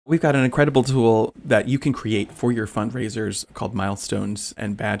We've got an incredible tool that you can create for your fundraisers called milestones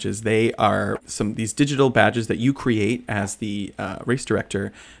and badges. They are these digital badges that you create as the race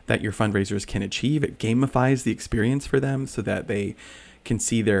director that your fundraisers can achieve. It gamifies the experience for them so that they can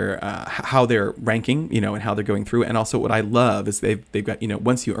see their how they're ranking, and how they're going through. And also what I love is they've got,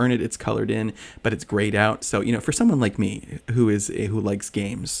 once you earn it, it's colored in, but it's grayed out. So, for someone like me who likes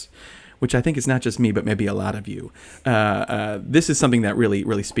games, which I think is not just me, but maybe a lot of you, this is something that really,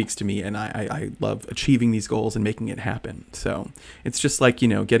 really speaks to me. And I love achieving these goals and making it happen. So it's just like,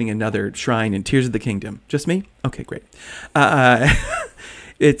 getting another shrine in Tears of the Kingdom. Just me? Okay, great.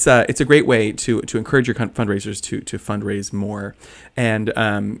 It's a great way to encourage your fundraisers to fundraise more. And,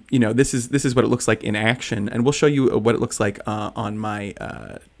 this is what it looks like in action. And we'll show you what it looks like on my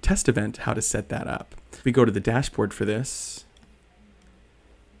test event, how to set that up. We go to the dashboard for this.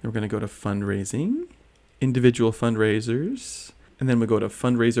 Then we're going to go to fundraising, individual fundraisers, and then we go to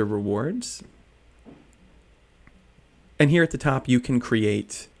fundraiser rewards. And here at the top, you can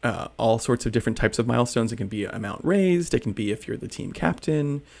create all sorts of different types of milestones. It can be amount raised. It can be if you're the team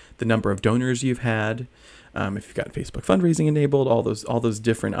captain, the number of donors you've had, if you've got Facebook fundraising enabled, all those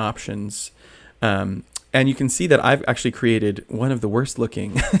different options. And you can see that I've actually created one of the worst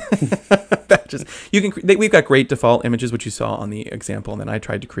looking badges. We've got great default images, which you saw on the example, and then I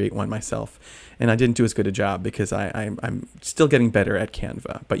tried to create one myself, and I didn't do as good a job because I'm still getting better at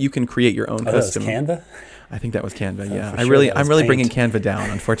Canva. But you can create your own custom. That was Canva? I think that was Canva. Yeah, I'm really bringing Canva down,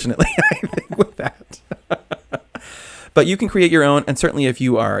 unfortunately. I think with that. But you can create your own, and certainly if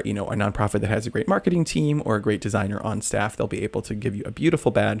you are, a nonprofit that has a great marketing team or a great designer on staff, they'll be able to give you a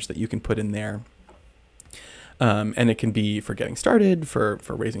beautiful badge that you can put in there. And it can be for getting started, for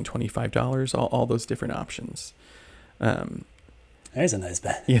raising $25, all those different options. There's a nice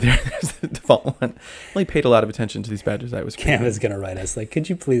badge. Yeah, there's the default one. I only paid a lot of attention to these badges I was creating. Canva's going to write us, could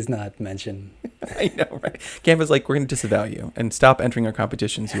you please not mention? I know, right? Canva's like, we're going to disavow you and stop entering our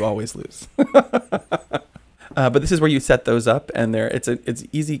competitions. You always lose. But this is where you set those up, and it's an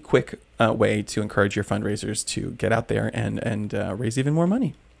easy, quick way to encourage your fundraisers to get out there and raise even more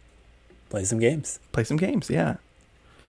money. Play some games. Play some games, yeah.